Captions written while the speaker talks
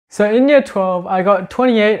So in year 12, I got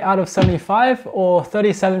 28 out of 75 or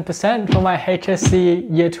 37% for my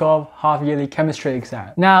HSC year 12 half-yearly chemistry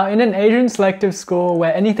exam. Now, in an Asian selective school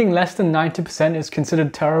where anything less than 90% is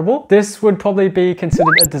considered terrible, this would probably be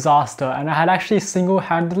considered a disaster, and I had actually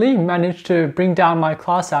single-handedly managed to bring down my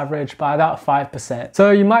class average by about 5%.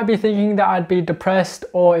 So you might be thinking that I'd be depressed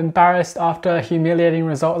or embarrassed after a humiliating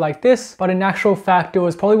result like this, but in actual fact, it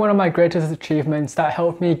was probably one of my greatest achievements that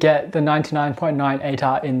helped me get the 99.9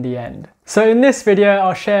 ATAR in the end. So in this video,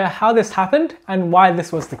 I'll share how this happened and why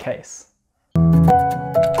this was the case.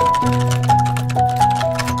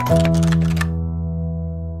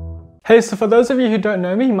 Hey, so for those of you who don't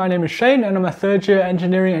know me, my name is Shane and I'm a third year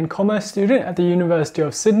engineering and commerce student at the University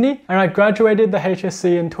of Sydney, and I graduated the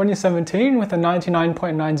HSC in 2017 with a 99.90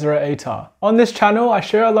 ATAR. On this channel, I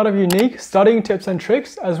share a lot of unique studying tips and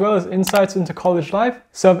tricks as well as insights into college life.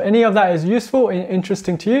 So if any of that is useful and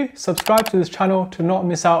interesting to you, subscribe to this channel to not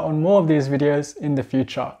miss out on more of these videos in the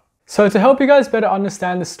future. So to help you guys better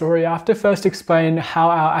understand the story, I have to first explain how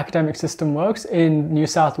our academic system works in New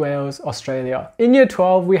South Wales, Australia. In year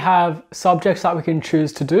 12, we have subjects that we can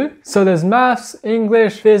choose to do. So there's maths,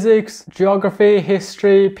 English, physics, geography,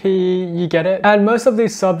 history, PE, you get it. And most of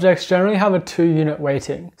these subjects generally have a 2-unit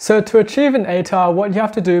weighting. So to achieve an ATAR, what you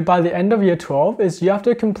have to do by the end of year 12 is you have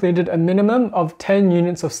to have completed a minimum of 10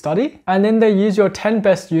 units of study, and then they use your 10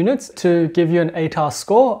 best units to give you an ATAR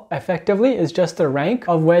score. Effectively, is just a rank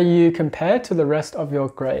of where you compare to the rest of your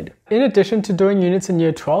grade. In addition to doing units in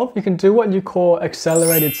year 12, you can do what you call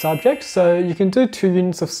accelerated subjects. So you can do 2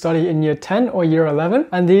 units of study in year 10 or year 11,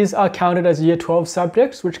 and these are counted as year 12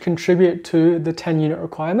 subjects, which contribute to the 10-unit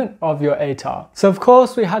requirement of your ATAR. So of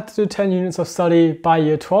course, we had to do 10 units of study by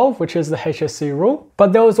year 12, which is the HSC rule.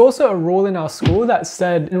 But there was also a rule in our school that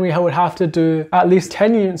said we would have to do at least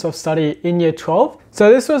 10 units of study in year 12. So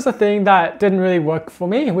this was the thing that didn't really work for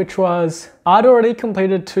me, which was I'd already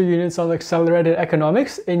completed 2 units of accelerated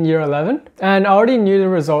economics in year 11, and I already knew the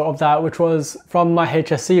result of that, which was from my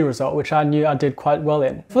HSC result, which I knew I did quite well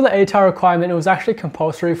in. For the ATAR requirement, it was actually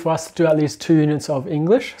compulsory for us to do at least 2 units of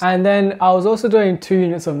English, and then I was also doing 2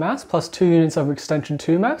 units of maths plus 2 units of extension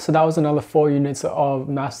 2 maths, so that was another 4 units of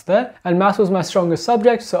maths there, and maths was my strongest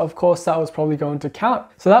subject, so of course that was probably going to count.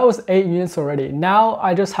 So that was 8 units already. Now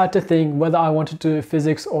I just had to think whether I wanted to do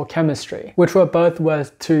physics or chemistry, which were both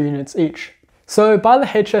worth 2 units each. So by the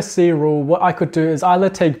HSC rule, what I could do is either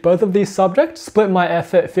take both of these subjects, split my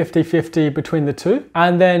effort 50-50 between the two,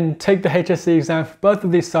 and then take the HSC exam for both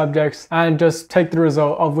of these subjects and just take the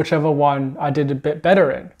result of whichever one I did a bit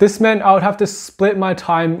better in. This meant I would have to split my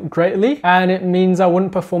time greatly, and it means I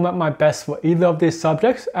wouldn't perform at my best for either of these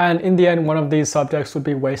subjects, and in the end, one of these subjects would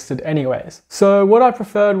be wasted anyways. So what I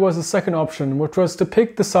preferred was the second option, which was to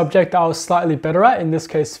pick the subject that I was slightly better at, in this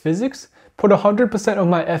case physics, put 100% of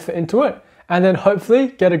my effort into it, and then hopefully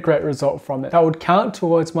get a great result from it that would count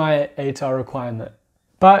towards my ATAR requirement.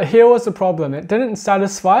 But here was the problem. It didn't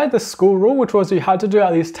satisfy the school rule, which was you had to do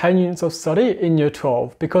at least 10 units of study in year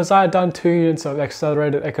 12. Because I had done 2 units of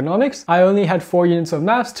accelerated economics, I only had 4 units of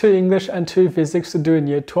maths, 2 English and 2 physics to do in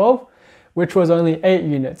year 12, which was only 8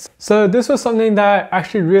 units. So this was something that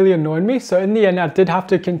actually really annoyed me. So in the end, I did have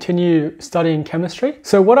to continue studying chemistry.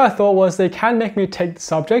 So what I thought was they can make me take the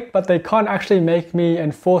subject, but they can't actually make me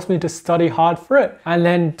and force me to study hard for it and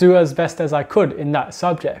then do as best as I could in that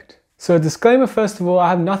subject. So disclaimer, first of all, I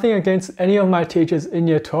have nothing against any of my teachers in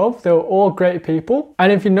year 12. They were all great people.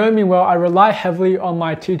 And if you know me well, I rely heavily on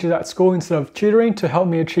my teachers at school instead of tutoring to help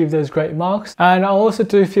me achieve those great marks. And I also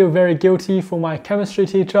do feel very guilty for my chemistry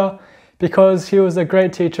teacher, because he was a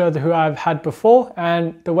great teacher who I've had before,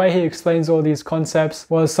 and the way he explains all these concepts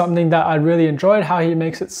was something that I really enjoyed, how he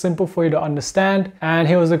makes it simple for you to understand, and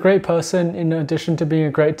he was a great person in addition to being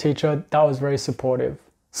a great teacher that was very supportive.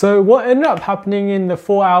 So what ended up happening in the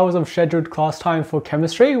 4 hours of scheduled class time for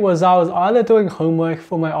chemistry was I was either doing homework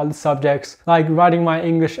for my other subjects, like writing my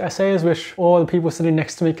English essays, which all the people sitting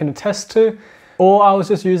next to me can attest to, or I was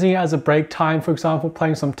just using it as a break time, for example,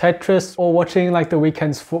 playing some Tetris or watching like the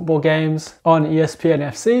weekend's football games on ESPN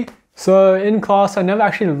FC. So in class, I never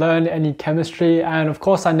actually learned any chemistry, and of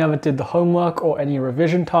course I never did the homework or any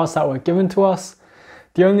revision tasks that were given to us.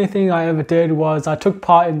 The only thing I ever did was I took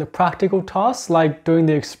part in the practical tasks, like doing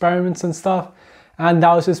the experiments and stuff, and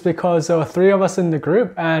that was just because there were 3 of us in the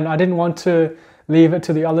group and I didn't want to leave it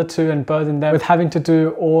to the other 2 and burden them with having to do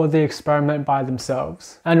all the experiment by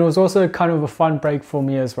themselves. And it was also kind of a fun break for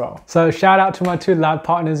me as well. So shout out to my 2 lab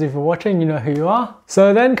partners. If you're watching, you know who you are.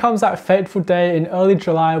 So then comes that fateful day in early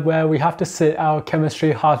July where we have to sit our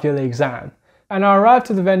chemistry half-yearly exam. And I arrived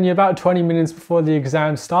to the venue about 20 minutes before the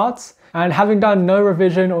exam starts. and having done no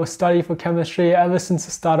revision or study for chemistry ever since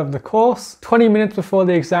the start of the course, 20 minutes before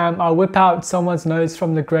the exam, I'll whip out someone's notes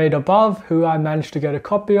from the grade above who I managed to get a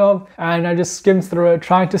copy of, and I just skim through it,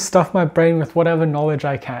 trying to stuff my brain with whatever knowledge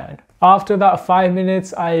I can. After about 5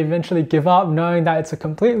 minutes, I eventually give up, knowing that it's a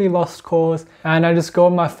completely lost cause, and I just go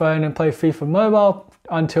on my phone and play FIFA Mobile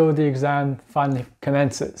until the exam finally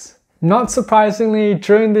commences. Not surprisingly,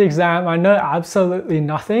 during the exam, I know absolutely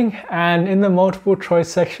nothing, and in the multiple choice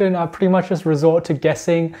section, I pretty much just resort to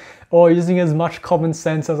guessing or using as much common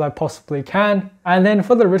sense as I possibly can. And then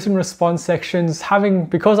for the written response sections,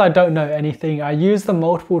 because I don't know anything, I use the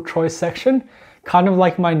multiple choice section, kind of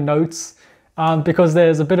like my notes, because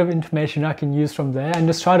there's a bit of information I can use from there, and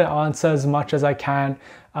just try to answer as much as I can.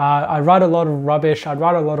 I write a lot of rubbish, I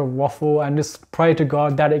write a lot of waffle, and just pray to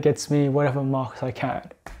God that it gets me whatever marks I can.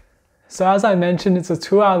 So as I mentioned, it's a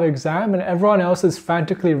 2-hour exam and everyone else is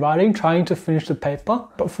frantically writing, trying to finish the paper.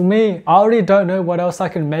 But for me, I already don't know what else I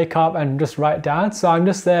can make up and just write down. So I'm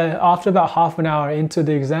just there, after about half an hour into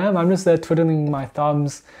the exam, I'm just there twiddling my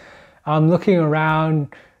thumbs. I'm looking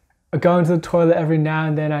around, going to the toilet every now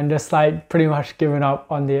and then, and just like pretty much giving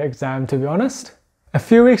up on the exam, to be honest. A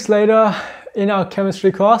few weeks later, in our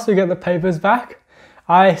chemistry class, we get the papers back.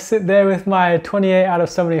 I sit there with my 28 out of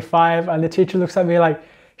 75 and the teacher looks at me like,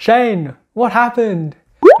 "Shane, what happened?"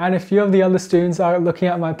 And a few of the other students are looking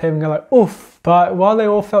at my paper and go like, "Oof." But while they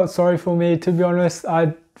all felt sorry for me, to be honest,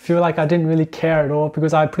 I feel like I didn't really care at all,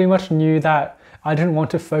 because I pretty much knew that I didn't want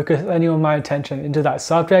to focus any of my attention into that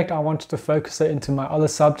subject. I wanted to focus it into my other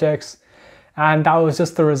subjects. And that was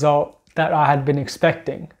just the result that I had been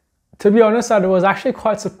expecting. To be honest, I was actually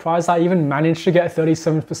quite surprised I even managed to get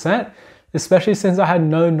 37%, especially since I had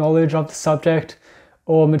no knowledge of the subject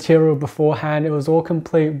or material beforehand. It was all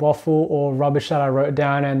complete waffle or rubbish that I wrote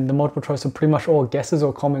down, and the multiple choice were pretty much all guesses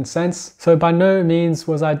or common sense. So by no means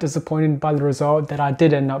was I disappointed by the result that I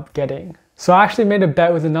did end up getting. So I actually made a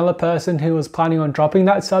bet with another person who was planning on dropping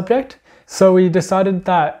that subject. So we decided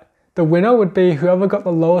that the winner would be whoever got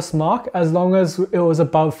the lowest mark, as long as it was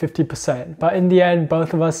above 50%. But in the end,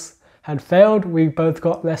 both of us had failed. We both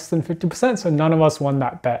got less than 50%, so none of us won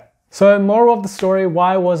that bet. So moral of the story,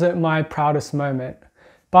 why was it my proudest moment?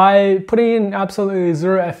 By putting in absolutely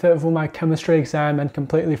zero effort for my chemistry exam and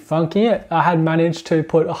completely funking it, I had managed to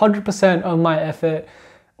put 100% of my effort,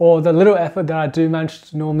 or the little effort that I do manage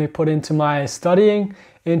to normally put into my studying,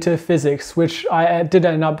 into physics, which I did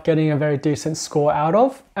end up getting a very decent score out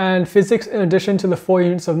of. And physics, in addition to the 4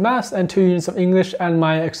 units of maths and 2 units of English and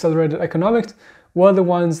my accelerated economics, were the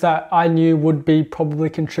ones that I knew would be probably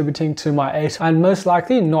contributing to my 8, and most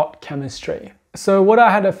likely not chemistry. So what I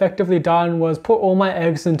had effectively done was put all my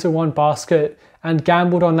eggs into one basket and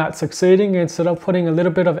gambled on that succeeding, instead of putting a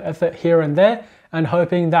little bit of effort here and there and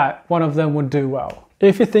hoping that one of them would do well.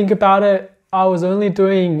 If you think about it, I was only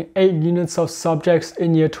doing 8 units of subjects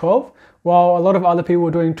in year 12, while a lot of other people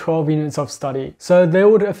were doing 12 units of study. So they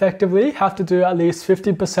would effectively have to do at least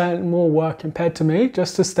 50% more work compared to me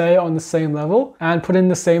just to stay on the same level and put in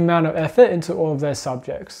the same amount of effort into all of their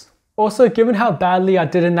subjects. Also, given how badly I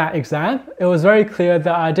did in that exam, it was very clear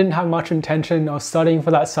that I didn't have much intention of studying for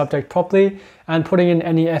that subject properly and putting in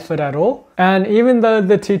any effort at all. And even though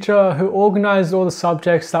the teacher who organized all the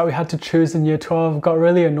subjects that we had to choose in year 12 got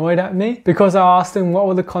really annoyed at me because I asked him what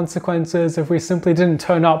were the consequences if we simply didn't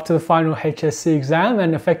turn up to the final HSC exam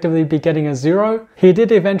and effectively be getting a 0, he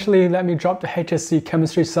did eventually let me drop the HSC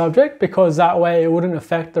chemistry subject, because that way it wouldn't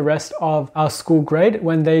affect the rest of our school grade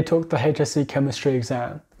when they took the HSC chemistry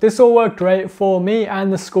exam. This all worked great for me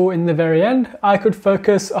and the school in the very end. I could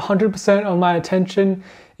focus 100% of my attention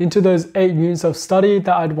into those 8 units of study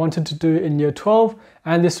that I'd wanted to do in year 12,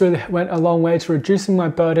 and this really went a long way to reducing my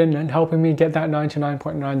burden and helping me get that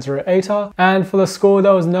 99.908. And for the school,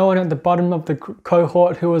 there was no one at the bottom of the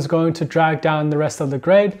cohort who was going to drag down the rest of the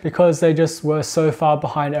grade, because they just were so far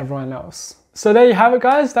behind everyone else. So there you have it,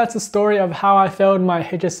 guys. That's the story of how I failed my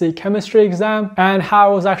HSC chemistry exam and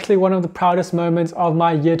how it was actually one of the proudest moments of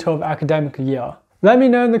my year 12 academic year. Let me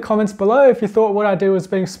know in the comments below if you thought what I did was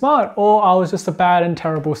being smart, or I was just a bad and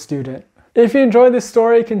terrible student. If you enjoyed this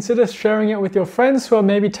story, consider sharing it with your friends who are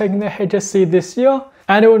maybe taking their HSC this year.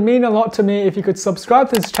 And it would mean a lot to me if you could subscribe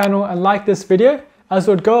to this channel and like this video, as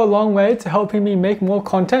it would go a long way to helping me make more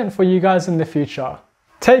content for you guys in the future.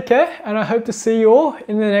 Take care, and I hope to see you all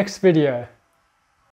in the next video.